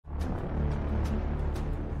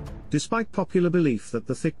Despite popular belief that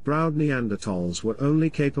the thick-browed Neanderthals were only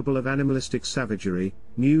capable of animalistic savagery,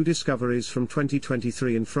 new discoveries from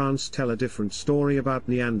 2023 in France tell a different story about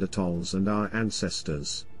Neanderthals and our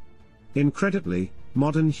ancestors. Incredibly,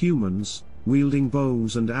 modern humans, wielding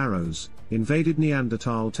bows and arrows, invaded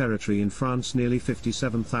Neanderthal territory in France nearly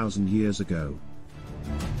 57,000 years ago.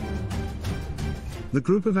 The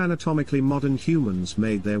group of anatomically modern humans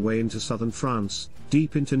made their way into southern France,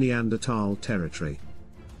 deep into Neanderthal territory.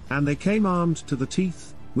 And they came armed to the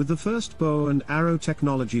teeth, with the first bow and arrow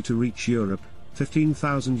technology to reach Europe,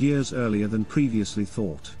 15,000 years earlier than previously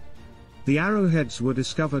thought. The arrowheads were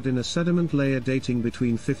discovered in a sediment layer dating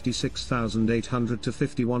between 56,800 to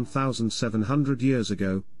 51,700 years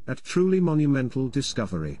ago, a truly monumental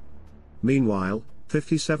discovery. Meanwhile,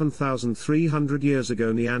 57,300 years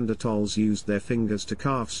ago Neanderthals used their fingers to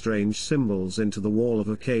carve strange symbols into the wall of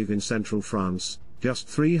a cave in central France, just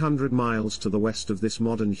 300 miles to the west of this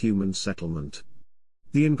modern human settlement.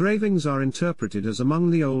 The engravings are interpreted as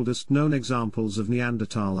among the oldest known examples of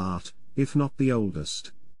Neanderthal art, if not the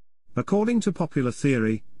oldest. According to popular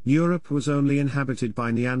theory, Europe was only inhabited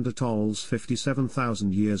by Neanderthals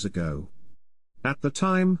 57,000 years ago. At the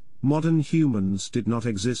time, modern humans did not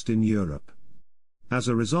exist in Europe. As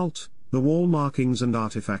a result, the wall markings and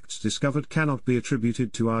artifacts discovered cannot be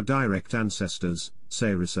attributed to our direct ancestors,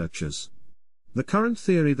 say researchers. The current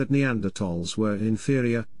theory that Neanderthals were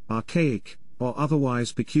inferior, archaic, or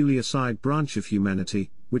otherwise peculiar side branch of humanity,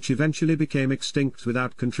 which eventually became extinct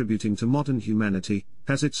without contributing to modern humanity,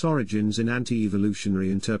 has its origins in anti-evolutionary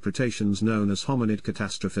interpretations known as hominid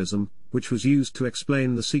catastrophism, which was used to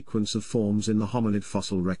explain the sequence of forms in the hominid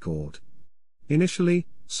fossil record. Initially,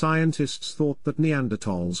 scientists thought that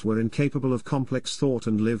Neanderthals were incapable of complex thought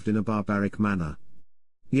and lived in a barbaric manner.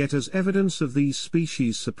 Yet as evidence of these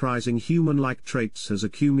species' surprising human-like traits has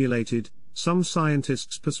accumulated, some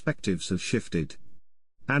scientists' perspectives have shifted.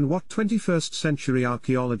 And what 21st century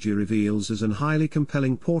archaeology reveals is an highly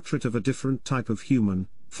compelling portrait of a different type of human,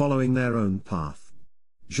 following their own path.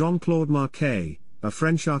 Jean-Claude Marquet, a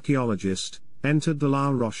French archaeologist, entered the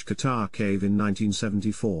La Roche-Catar cave in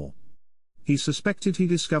 1974. He suspected he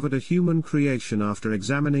discovered a human creation after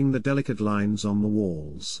examining the delicate lines on the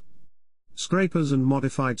walls. Scrapers and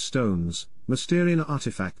modified stones, Mysterian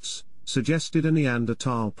artifacts, suggested a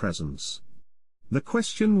Neanderthal presence. The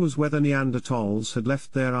question was whether Neanderthals had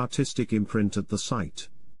left their artistic imprint at the site.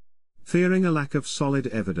 Fearing a lack of solid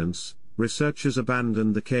evidence, researchers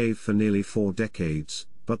abandoned the cave for nearly 4 decades,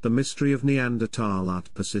 but the mystery of Neanderthal art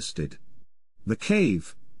persisted. The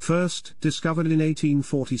cave, first discovered in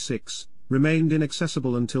 1846, remained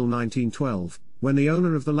inaccessible until 1912, when the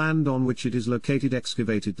owner of the land on which it is located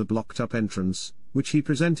excavated the blocked-up entrance, which he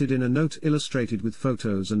presented in a note illustrated with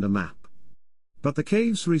photos and a map. But the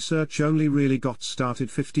cave's research only really got started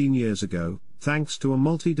 15 years ago, thanks to a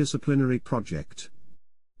multidisciplinary project.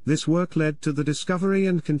 This work led to the discovery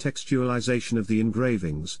and contextualization of the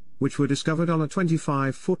engravings, which were discovered on a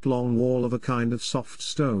 25-foot-long wall of a kind of soft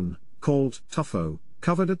stone, called tuffo,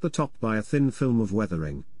 covered at the top by a thin film of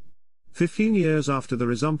weathering. 15 years after the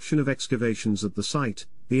resumption of excavations at the site,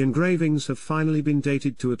 the engravings have finally been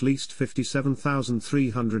dated to at least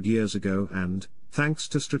 57,300 years ago and, thanks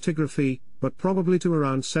to stratigraphy, but probably to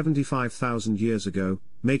around 75,000 years ago,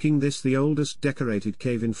 making this the oldest decorated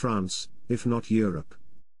cave in France, if not Europe.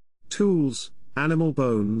 Tools, animal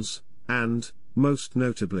bones, and, most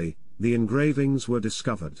notably, the engravings were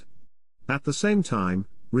discovered. At the same time,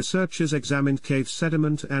 researchers examined cave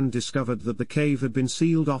sediment and discovered that the cave had been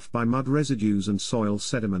sealed off by mud residues and soil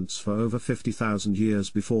sediments for over 50,000 years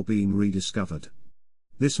before being rediscovered.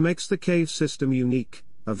 This makes the cave system unique,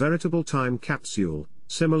 a veritable time capsule,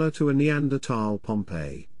 similar to a Neanderthal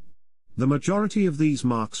Pompeii. The majority of these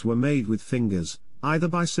marks were made with fingers, either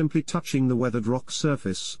by simply touching the weathered rock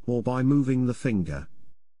surface or by moving the finger.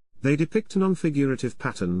 They depict non-figurative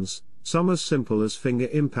patterns, some as simple as finger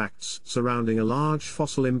impacts surrounding a large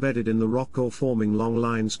fossil embedded in the rock or forming long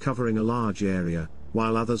lines covering a large area,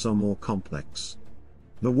 while others are more complex.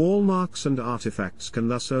 The wall marks and artifacts can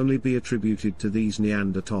thus only be attributed to these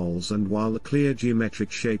Neanderthals, and while the clear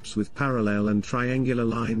geometric shapes with parallel and triangular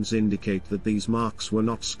lines indicate that these marks were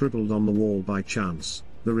not scribbled on the wall by chance,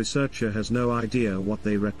 the researcher has no idea what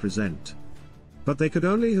they represent. But they could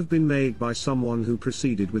only have been made by someone who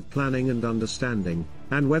proceeded with planning and understanding,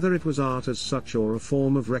 and whether it was art as such or a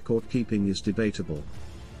form of record-keeping is debatable.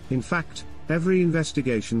 In fact, every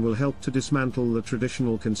investigation will help to dismantle the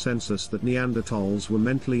traditional consensus that Neanderthals were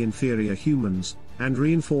mentally inferior humans, and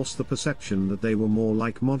reinforce the perception that they were more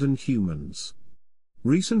like modern humans.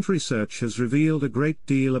 Recent research has revealed a great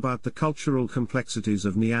deal about the cultural complexities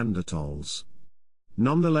of Neanderthals.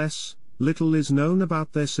 Nonetheless, little is known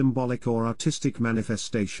about their symbolic or artistic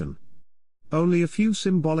manifestation. Only a few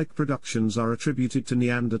symbolic productions are attributed to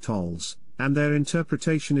Neanderthals, and their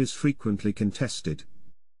interpretation is frequently contested.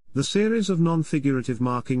 The series of non-figurative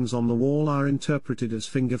markings on the wall are interpreted as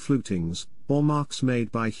finger flutings, or marks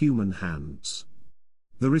made by human hands.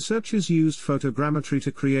 The researchers used photogrammetry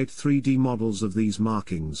to create 3D models of these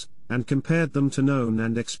markings, and compared them to known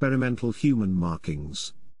and experimental human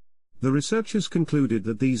markings. The researchers concluded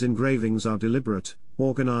that these engravings are deliberate,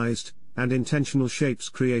 organized, and intentional shapes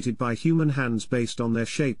created by human hands based on their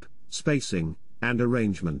shape, spacing, and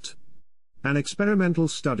arrangement. An experimental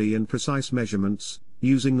study and precise measurements,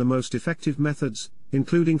 using the most effective methods,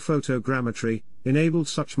 including photogrammetry, enabled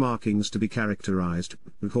such markings to be characterized,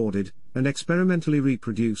 recorded, and experimentally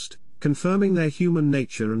reproduced, confirming their human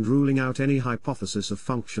nature and ruling out any hypothesis of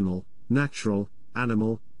functional, natural,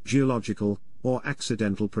 animal, geological, or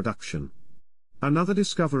accidental production. Another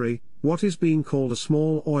discovery, what is being called a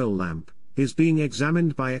small oil lamp, is being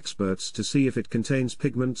examined by experts to see if it contains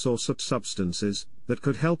pigments or such substances that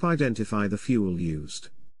could help identify the fuel used.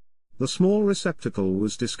 The small receptacle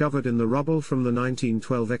was discovered in the rubble from the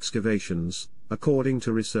 1912 excavations, according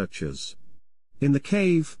to researchers. In the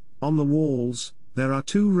cave, on the walls, there are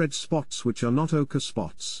 2 red spots which are not ochre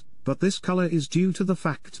spots, but this color is due to the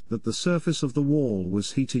fact that the surface of the wall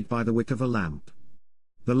was heated by the wick of a lamp.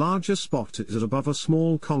 The larger spot is above a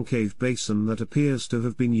small concave basin that appears to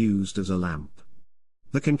have been used as a lamp.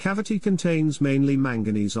 The concavity contains mainly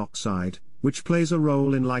manganese oxide, which plays a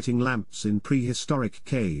role in lighting lamps in prehistoric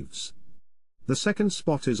caves. The second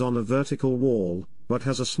spot is on a vertical wall, but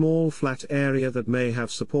has a small flat area that may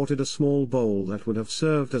have supported a small bowl that would have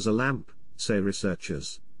served as a lamp, say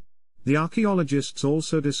researchers. The archaeologists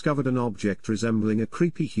also discovered an object resembling a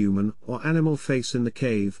creepy human or animal face in the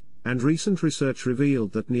cave, and recent research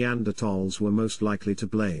revealed that Neanderthals were most likely to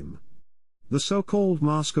blame. The so-called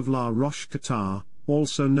Mask of La Roche-Catar,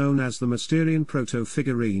 also known as the Mysterian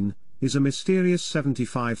proto-figurine, is a mysterious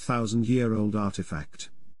 75,000-year-old artifact.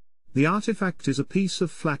 The artifact is a piece of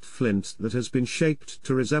flat flint that has been shaped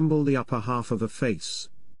to resemble the upper half of a face.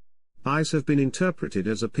 Eyes have been interpreted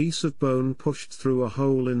as a piece of bone pushed through a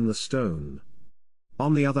hole in the stone.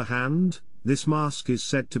 On the other hand, this mask is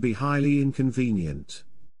said to be highly inconvenient.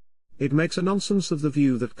 It makes a nonsense of the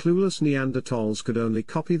view that clueless Neanderthals could only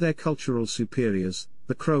copy their cultural superiors,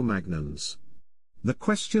 the Cro-Magnons. The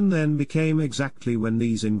question then became exactly when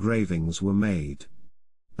these engravings were made.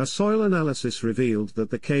 A soil analysis revealed that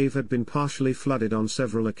the cave had been partially flooded on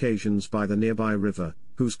several occasions by the nearby river,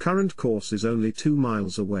 whose current course is only 2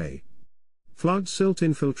 miles away. Flood silt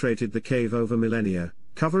infiltrated the cave over millennia,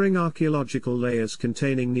 covering archaeological layers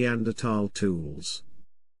containing Neanderthal tools.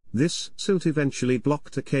 This silt eventually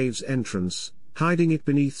blocked the cave's entrance, hiding it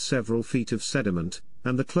beneath several feet of sediment,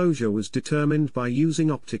 and the closure was determined by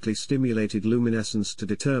using optically stimulated luminescence to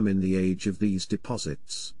determine the age of these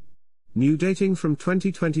deposits. New dating from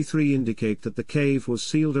 2023 indicate that the cave was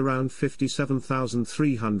sealed around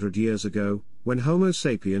 57,300 years ago, when Homo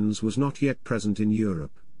sapiens was not yet present in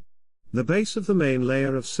Europe. The base of the main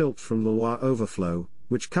layer of silt from the Loire overflow,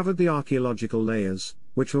 which covered the archaeological layers,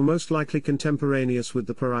 which were most likely contemporaneous with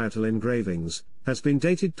the parietal engravings, has been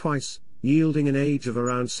dated twice, yielding an age of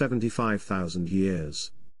around 75,000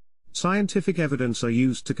 years. Scientific evidence are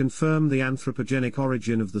used to confirm the anthropogenic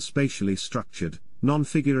origin of the spatially structured,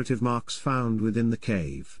 non-figurative marks found within the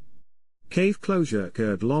cave. Cave closure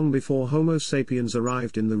occurred long before Homo sapiens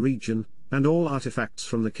arrived in the region, and all artifacts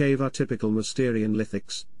from the cave are typical Mousterian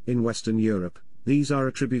lithics. In Western Europe, these are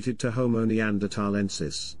attributed to Homo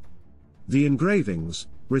neanderthalensis. The engravings,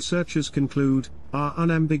 researchers conclude, are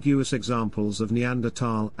unambiguous examples of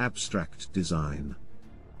Neanderthal abstract design.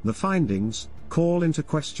 The findings call into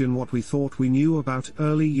question what we thought we knew about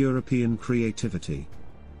early European creativity.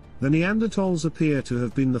 The Neanderthals appear to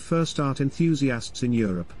have been the first art enthusiasts in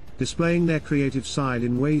Europe, displaying their creative side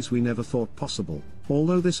in ways we never thought possible,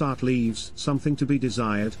 although this art leaves something to be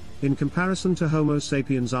desired, in comparison to Homo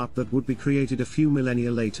sapiens art that would be created a few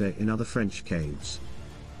millennia later in other French caves.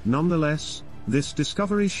 Nonetheless, this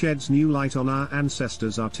discovery sheds new light on our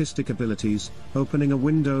ancestors' artistic abilities, opening a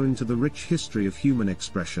window into the rich history of human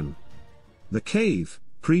expression. The cave,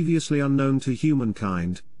 previously unknown to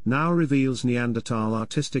humankind, now reveals Neanderthal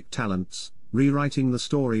artistic talents, rewriting the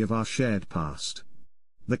story of our shared past.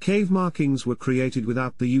 The cave markings were created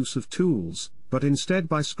without the use of tools, but instead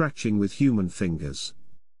by scratching with human fingers.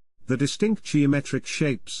 The distinct geometric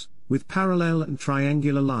shapes, with parallel and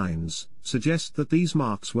triangular lines, suggest that these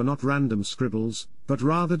marks were not random scribbles, but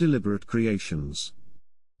rather deliberate creations.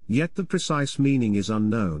 Yet the precise meaning is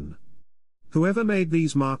unknown. Whoever made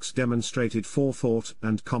these marks demonstrated forethought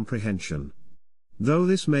and comprehension. Though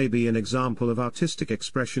this may be an example of artistic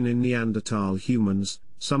expression in Neanderthal humans,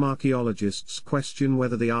 some archaeologists question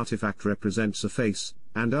whether the artifact represents a face,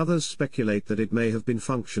 and others speculate that it may have been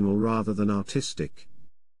functional rather than artistic.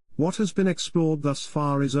 What has been explored thus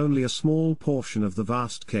far is only a small portion of the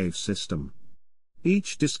vast cave system.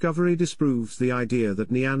 Each discovery disproves the idea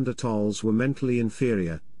that Neanderthals were mentally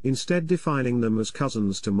inferior, instead defining them as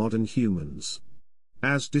cousins to modern humans.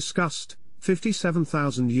 As discussed,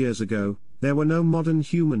 57,000 years ago, there were no modern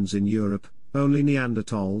humans in Europe, only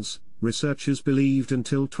Neanderthals, researchers believed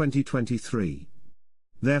until 2023.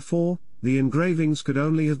 Therefore, the engravings could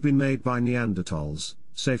only have been made by Neanderthals,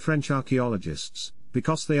 say French archaeologists,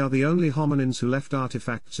 because they are the only hominins who left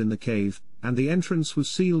artifacts in the cave, and the entrance was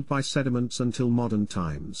sealed by sediments until modern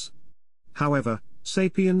times. However,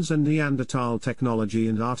 sapiens and Neanderthal technology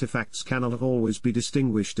and artifacts cannot always be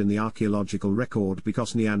distinguished in the archaeological record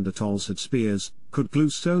because Neanderthals had spears, could glue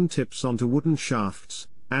stone tips onto wooden shafts,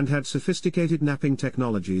 and had sophisticated knapping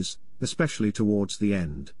technologies, especially towards the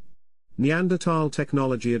end. Neanderthal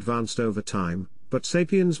technology advanced over time, but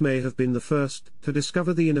sapiens may have been the first to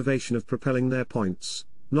discover the innovation of propelling their points,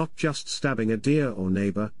 not just stabbing a deer or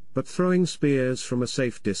neighbor, but throwing spears from a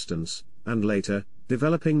safe distance, and later,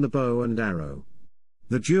 developing the bow and arrow.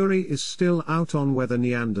 The jury is still out on whether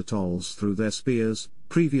Neanderthals threw their spears.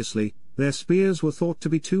 Previously, their spears were thought to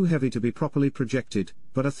be too heavy to be properly projected,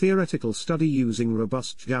 but a theoretical study using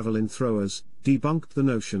robust javelin throwers debunked the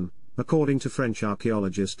notion, according to French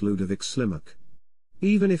archaeologist Ludovic Slimuk.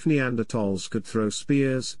 Even if Neanderthals could throw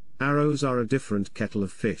spears, arrows are a different kettle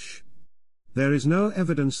of fish. There is no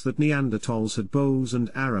evidence that Neanderthals had bows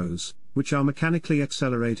and arrows, which are mechanically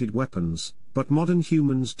accelerated weapons, but modern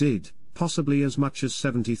humans did, possibly as much as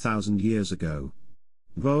 70,000 years ago.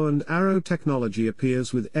 Bow and arrow technology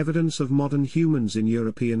appears with evidence of modern humans in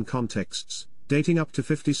European contexts, dating up to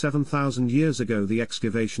 57,000 years ago. The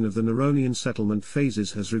excavation of the Neronian settlement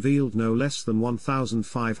phases has revealed no less than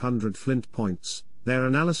 1,500 flint points, their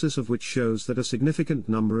analysis of which shows that a significant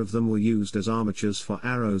number of them were used as armatures for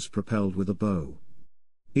arrows propelled with a bow.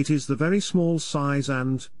 It is the very small size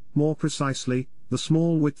and, more precisely, the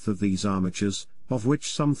small width of these armatures, of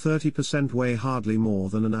which some 30% weigh hardly more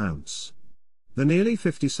than an ounce. The nearly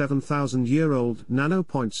 57,000-year-old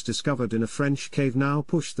nanopoints discovered in a French cave now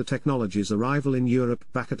push the technology's arrival in Europe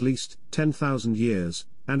back at least 10,000 years,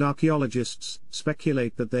 and archaeologists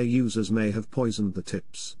speculate that their users may have poisoned the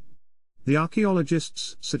tips. The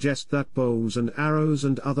archaeologists suggest that bows and arrows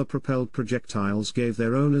and other propelled projectiles gave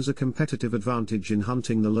their owners a competitive advantage in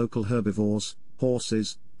hunting the local herbivores,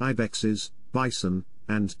 horses, ibexes, bison,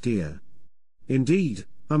 and deer. Indeed,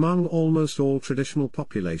 among almost all traditional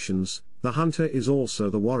populations, the hunter is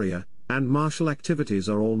also the warrior, and martial activities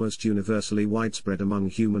are almost universally widespread among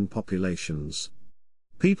human populations.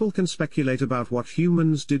 People can speculate about what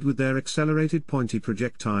humans did with their accelerated pointy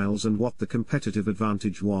projectiles and what the competitive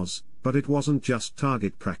advantage was, but it wasn't just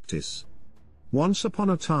target practice. Once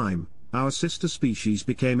upon a time, our sister species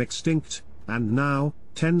became extinct, and now,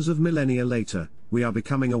 tens of millennia later, we are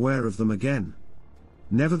becoming aware of them again.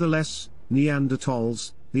 Nevertheless,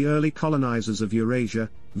 Neanderthals, the early colonizers of Eurasia,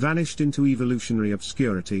 vanished into evolutionary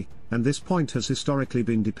obscurity, and this point has historically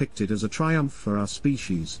been depicted as a triumph for our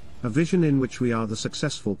species, a vision in which we are the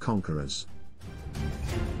successful conquerors.